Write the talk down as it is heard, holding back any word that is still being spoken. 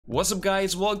What's up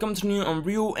guys, welcome to new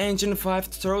Unreal Engine 5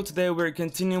 tutorial. Today we're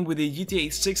continuing with the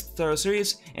GTA 6 tutorial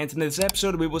series, and in this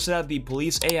episode we will set up the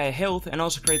police AI health and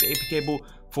also create a Pickable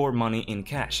for money in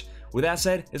cash. With that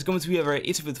said, it's going to be a very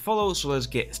easy video to follow, so let's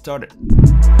get started.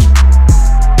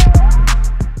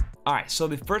 Alright, so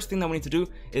the first thing that we need to do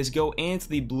is go into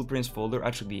the blueprints folder,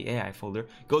 actually the AI folder,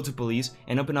 go to police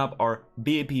and open up our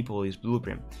BAP police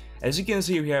blueprint. As you can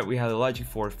see here, we have the logic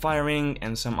for firing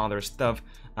and some other stuff,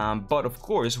 but of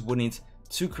course we need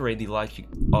to create the logic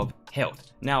of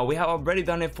health. Now we have already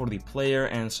done it for the player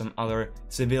and some other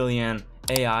civilian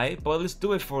AI, but let's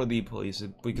do it for the police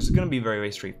because it's going to be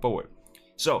very straightforward.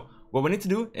 So what we need to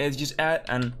do is just add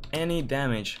an any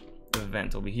damage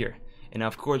event over here. And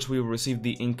of course we will receive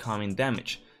the incoming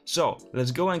damage. So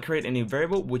let's go and create a new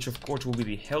variable, which of course will be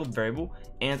the health variable,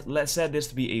 and let's set this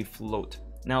to be a float.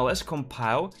 Now let's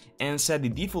compile and set the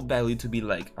default value to be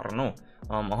like, I don't know,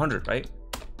 100, right?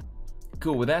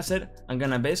 Cool. With that said, I'm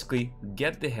gonna basically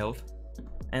get the health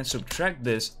and subtract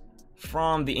this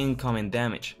from the incoming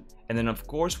damage, and then of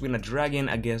course we're gonna drag in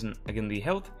again the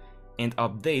health and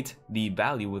update the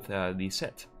value with the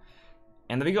set.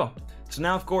 And there we go. So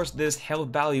now of course this health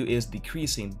value is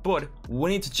decreasing, but we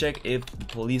need to check if the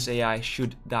police AI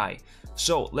should die.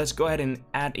 So let's go ahead and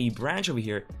add a branch over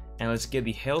here and let's get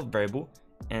the health variable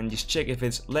and just check if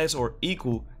it's less or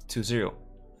equal to 0.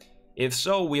 If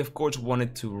so, we of course want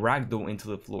it to ragdoll into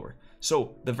the floor.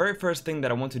 So the very first thing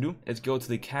that I want to do is go to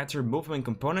the character movement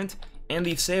component and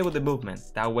disable the movement.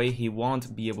 That way he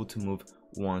won't be able to move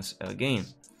once again.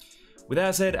 With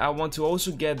that said, I want to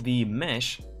also get the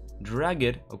mesh, drag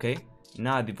it, okay,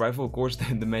 not the rifle, of course,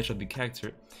 the mesh of the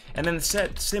character, and then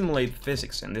set simulate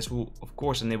physics, and this will of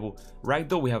course enable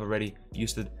ragdoll. We have already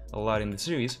used it a lot in the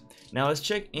series. Now let's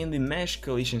check in the mesh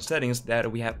collision settings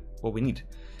that we have what we need.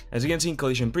 As you can see in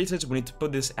collision presets, we need to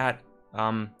put this at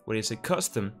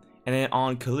custom, and then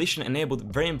on collision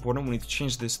enabled, very important, we need to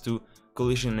change this to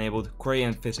collision enabled query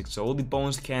and physics, so all the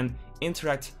bones can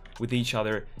interact with each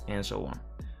other and so on.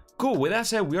 Cool. With that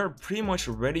said, we are pretty much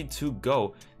ready to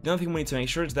go. The only thing we need to make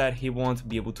sure is that he won't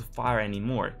be able to fire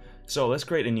anymore. So let's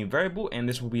create a new variable, and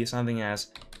this will be something as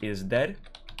is dead,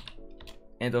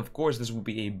 and of course this will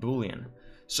be a boolean.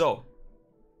 So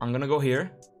I'm gonna go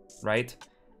here, right,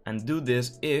 and do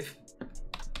this if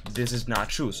this is not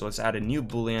true. So let's add a new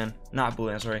boolean, not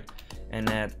boolean, sorry, and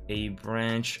add a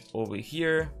branch over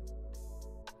here,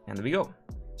 and there we go.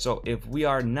 So if we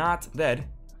are not dead,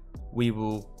 we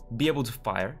will be able to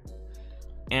fire.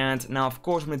 And now of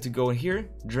course we need to go in here,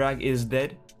 drag is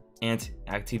dead, and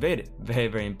activate it.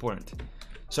 Very important.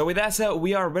 So with that said,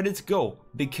 we are ready to go,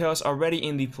 because already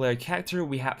in the player character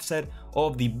we have set all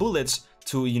of the bullets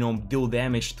to, you know, deal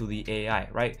damage to the AI,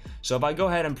 right? So if I go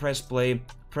ahead and press play,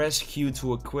 press Q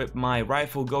to equip my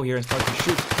rifle, go here and start to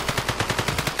shoot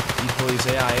the police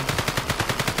AI,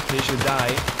 they should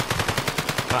die.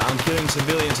 I'm killing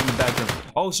civilians in the background.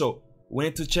 Also, we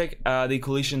need to check the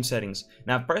collision settings.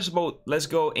 Now first of all, let's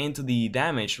go into the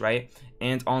damage, right?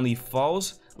 And on the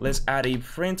false, let's add a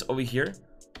print over here,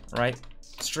 right?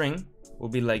 String will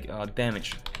be like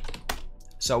damage.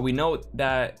 So we know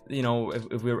that, you know,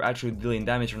 if we're actually dealing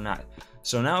damage or not.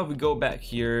 So now if we go back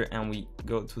here and we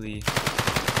go to the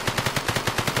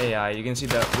AI, you can see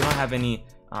that we don't have any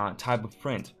type of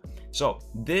print. So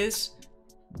this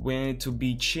will need to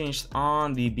be changed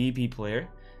on the BP player,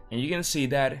 and you can see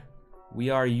that we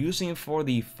are using for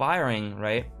the firing,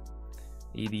 right,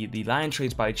 the line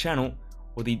trace by channel,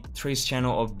 or the trace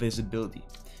channel of visibility.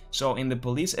 So in the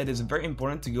police, it is very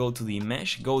important to go to the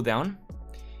mesh, go down,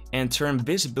 and turn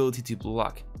visibility to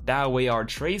block. That way our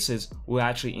traces will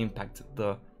actually impact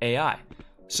the AI.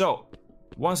 So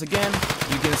once again,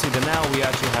 you can see that now we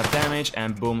actually have damage,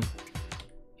 and boom,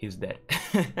 he's dead.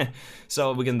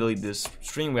 So we can delete this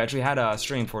string. We actually had a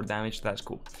string for damage. That's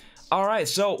cool. Alright,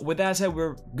 so with that said,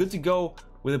 we're good to go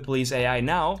with the police AI.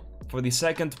 Now, for the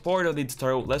second part of the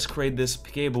tutorial, let's create this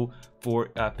Pickable for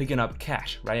picking up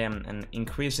cash, right? And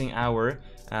increasing our,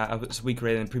 as we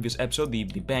created in the previous episode, the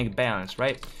bank balance,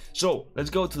 right? So let's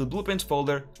go to the blueprints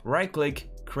folder, right click,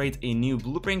 create a new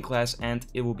blueprint class, and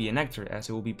it will be an actor as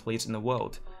it will be placed in the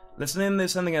world. Let's name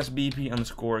this something as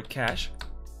BP_cash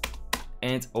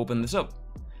and open this up.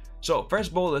 So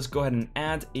first of all, let's go ahead and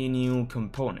add a new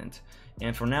component.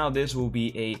 And for now, this will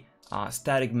be a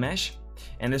static mesh,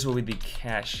 and this will be the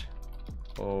cache.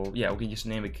 Oh yeah, we can just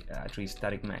name it actually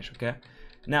static mesh. Okay.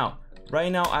 Now,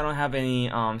 right now I don't have any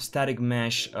static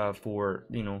mesh for,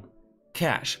 you know,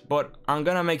 cache, but I'm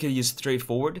gonna make it just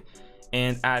straightforward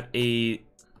and add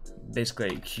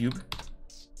basically a cube.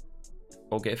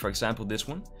 Okay, for example this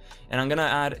one, and I'm gonna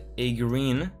add a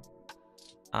green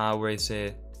where it's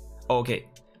a okay.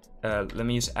 let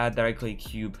me just add directly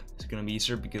cube. It's gonna be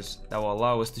easier because that will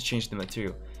allow us to change the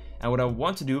material. And what I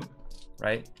want to do,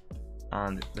 right,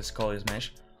 and let's call this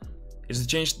mesh, is to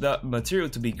change the material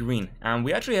to be green. And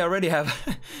we actually already have,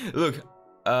 look,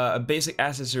 a basic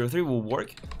asset 03 will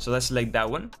work. So let's select that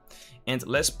one, and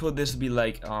let's put this to be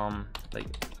like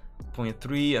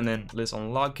 0.3, and then let's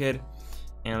unlock it,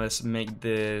 and let's make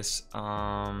this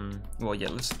well, yeah,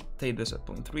 let's take this at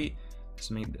 0.3. Let's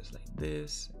make this like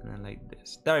this, and then like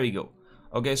this. There we go.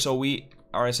 Okay, so we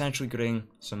are essentially creating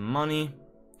some money.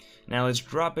 Now let's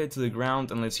drop it to the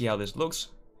ground and let's see how this looks.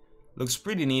 Looks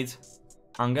pretty neat.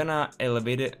 I'm gonna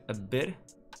elevate it a bit.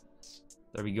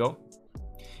 There we go.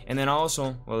 And then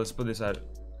also, well, let's put this at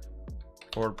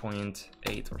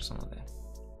 4.8 or something like that.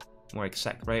 More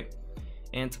exact, right?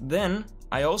 And then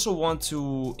I also want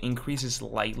to increase it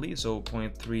slightly, so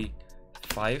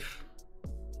 0.35.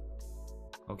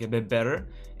 Okay, a bit better.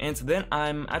 And then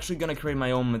I'm actually gonna create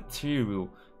my own material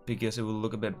because it will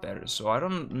look a bit better. So I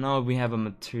don't know if we have a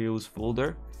materials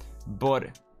folder,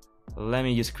 but let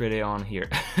me just create it on here.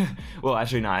 Well,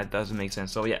 actually no, it doesn't make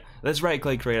sense. So yeah, let's right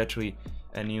click, create actually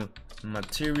a new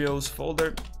materials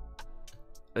folder.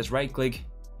 Let's right click,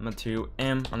 material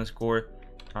m underscore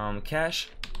cash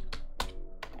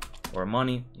or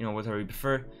money, you know, whatever you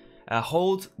prefer.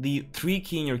 Hold the 3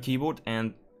 key in your keyboard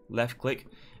and left click,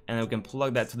 and then we can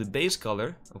plug that to the base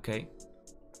color, okay,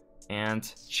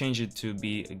 and change it to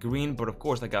be a green, but of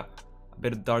course like a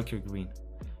bit darker green,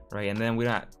 right? And then we're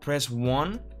gonna press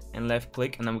 1 and left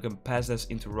click, and then we can pass this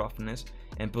into roughness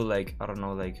and put like, I don't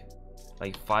know, like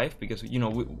 5, because you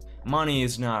know money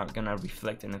is not gonna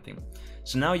reflect anything.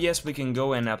 So now yes, we can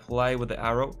go and apply with the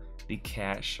arrow the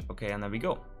cash, okay, and there we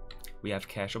go. We have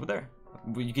cash over there.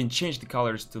 You can change the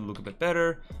colors to look a bit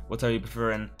better, whatever you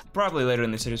prefer, and probably later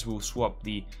in the series we'll swap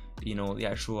the, you know, the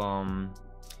actual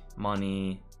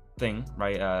money thing,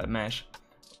 right, mesh.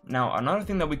 Now another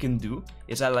thing that we can do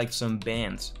is add like some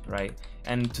bands, right?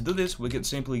 And to do this we could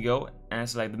simply go and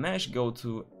select the mesh, go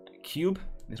to cube,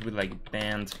 this would like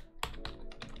band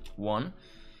 1,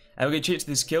 and we can change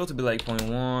the scale to be like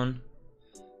 0.1,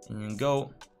 and then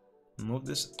go move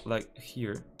this like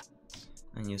here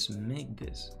and just make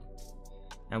this.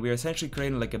 And we're essentially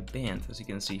creating like a band, as you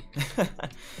can see.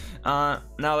 Now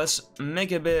let's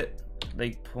make a bit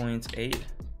like 0.8.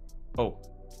 Oh,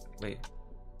 wait.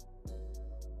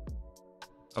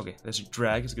 Okay, let's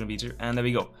drag, it's gonna be easier. And there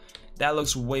we go. That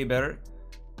looks way better.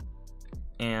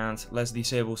 And let's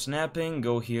disable snapping,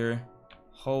 go here,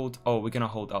 hold. Oh, we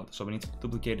cannot hold out, so we need to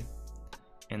duplicate it.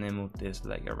 And then move this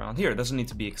like around here. It doesn't need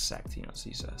to be exact, you know, so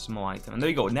it's a small item. And there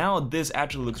you go. Now this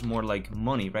actually looks more like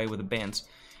money, right, with the bands.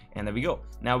 And there we go.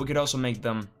 Now we could also make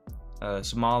them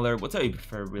smaller, whatever you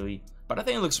prefer really, but I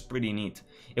think it looks pretty neat.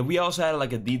 If we also had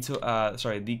like a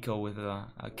decal with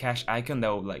a cash icon,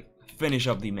 that would like finish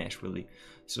up the mesh really.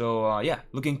 So yeah,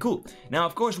 looking cool. Now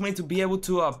of course we need to be able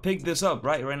to pick this up,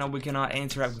 right? Right now we cannot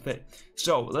interact with it.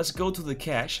 So let's go to the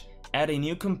cache, add a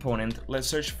new component, let's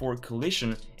search for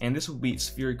collision, and this will be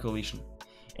sphere collision.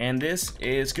 And this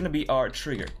is gonna be our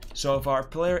trigger. So if our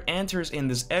player enters in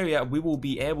this area, we will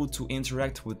be able to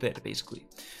interact with it basically.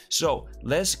 So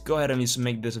let's go ahead and just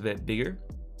make this a bit bigger.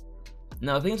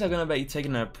 Now things are gonna be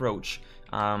taking an approach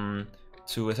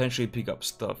to essentially pick up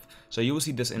stuff. So you will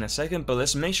see this in a second, but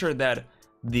let's make sure that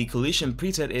the collision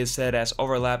preset is set as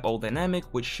overlap all dynamic,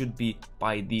 which should be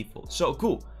by default. So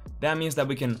cool. That means that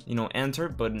we can, you know, enter,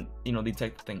 but you know,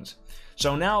 detect things.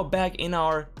 So now back in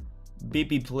our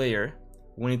BP player,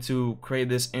 we need to create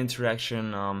this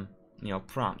interaction, you know,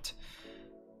 prompt.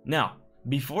 Now,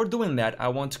 before doing that, I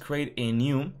want to create a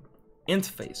new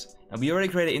interface. And we already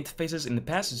created interfaces in the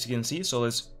past, as you can see, so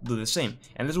let's do the same.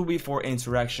 And this will be for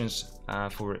interactions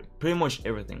for pretty much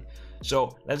everything.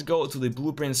 So let's go to the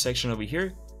blueprint section over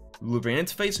here, blueprint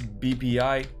interface,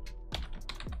 BPI,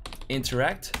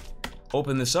 interact,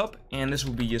 open this up, and this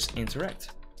will be just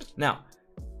interact. Now,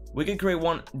 we can create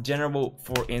one general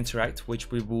for interact, which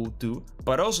we will do,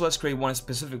 but also let's create one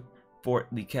specific for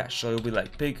the cache. So it'll be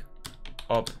like pick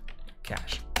up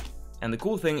cache. And the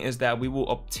cool thing is that we will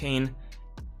obtain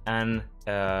an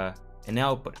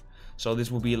output. So this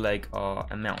will be like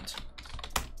amount,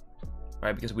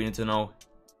 right? Because we need to know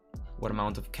what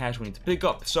amount of cache we need to pick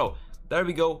up. So there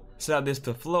we go. Set this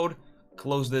to float,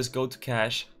 close this, go to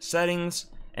cache settings,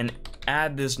 and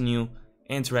add this new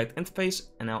interact interface.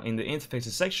 And now in the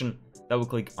interfaces section, double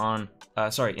click on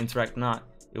interact not,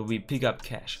 it will be pick up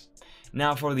cache.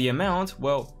 Now for the amount,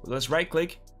 well, let's right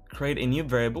click, create a new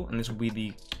variable, and this will be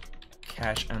the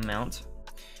cache amount.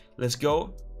 Let's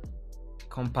go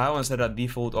compile and set a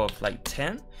default of like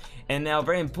 10. And now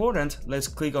very important, let's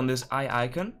click on this eye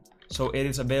icon, so it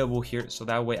is available here, so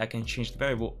that way I can change the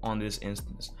variable on this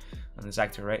instance, on this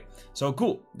actor, right? So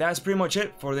cool, that's pretty much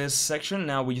it for this section.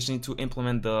 Now we just need to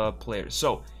implement the player.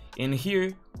 So in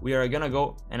here we are gonna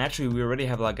go, and actually we already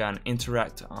have like an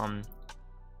interact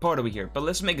part over here, but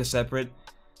let's make it separate.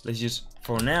 Let's just,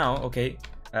 for now, okay,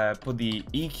 put the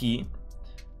E key.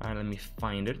 Alright, let me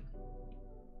find it.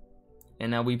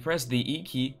 And now we press the E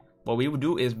key. What we would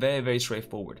do is very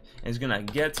straightforward. It's gonna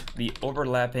get the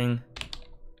overlapping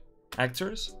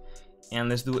actors, and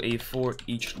let's do a for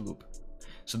each loop.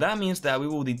 So that means that we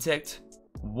will detect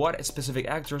what specific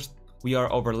actors we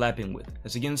are overlapping with.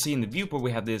 As you can see in the viewport,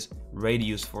 we have this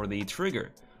radius for the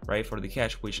trigger, right, for the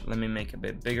catch, which let me make a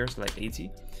bit bigger, so like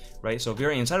 80, right? So if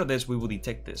you're inside of this, we will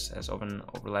detect this as of an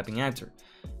overlapping actor.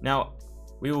 Now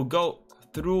we will go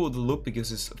through the loop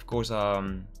because it's of course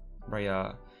a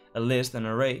list, an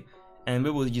array, and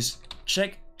we will just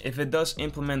check if it does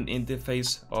implement the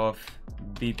interface of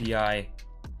BPI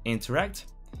interact,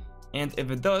 and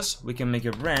if it does, we can make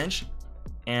a branch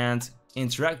and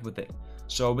interact with it.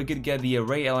 So we could get the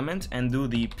array element and do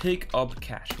the pick up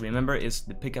cache. Remember, it's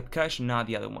the pickup cache, not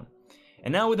the other one.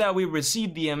 And now with that, we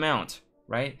receive the amount,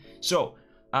 right? So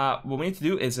what we need to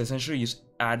do is essentially just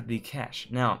add the cache.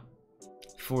 Now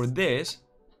for this,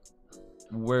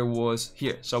 where was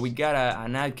here? So we got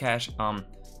an add cache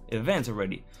event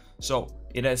already. So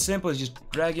it as simple as just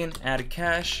drag in add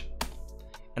cache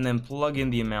and then plug in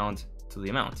the amount to the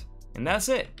amount, and that's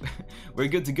it. We're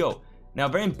good to go. Now,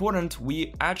 very important,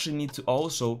 we actually need to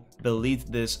also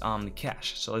delete this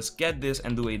cache. So let's get this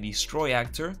and do a destroy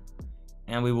actor,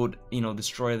 and we would,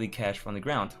 destroy the cache from the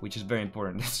ground, which is very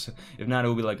important. If not, it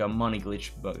will be like a money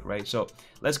glitch bug, right? So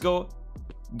let's go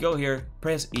here,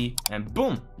 press E, and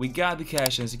boom, we got the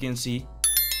cache. As you can see,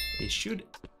 it should,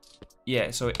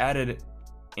 yeah, so it added it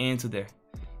into there.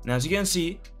 Now, as you can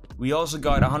see, we also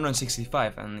got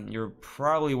 165, and you're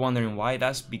probably wondering why.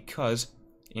 That's because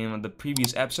in the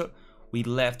previous episode, we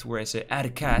left where it said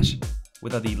add cache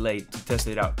with a delay to test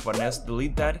it out. But let's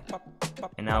delete that,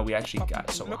 and now we actually got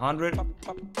it. So 100,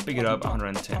 pick it up,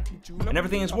 110, and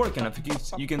everything is working.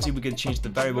 You can see we can change the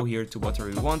variable here to whatever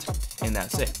we want, and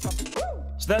that's it.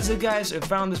 So that's it, guys. If you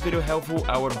found this video helpful,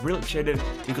 I would really appreciate it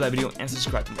if you could like the video and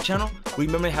subscribe to my channel.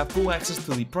 Remember to have full access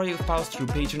to the project files through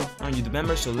Patreon and YouTube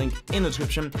members, so link in the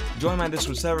description. Join my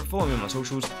Discord server, follow me on my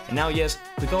socials, and now yes,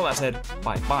 with all that said,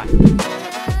 bye.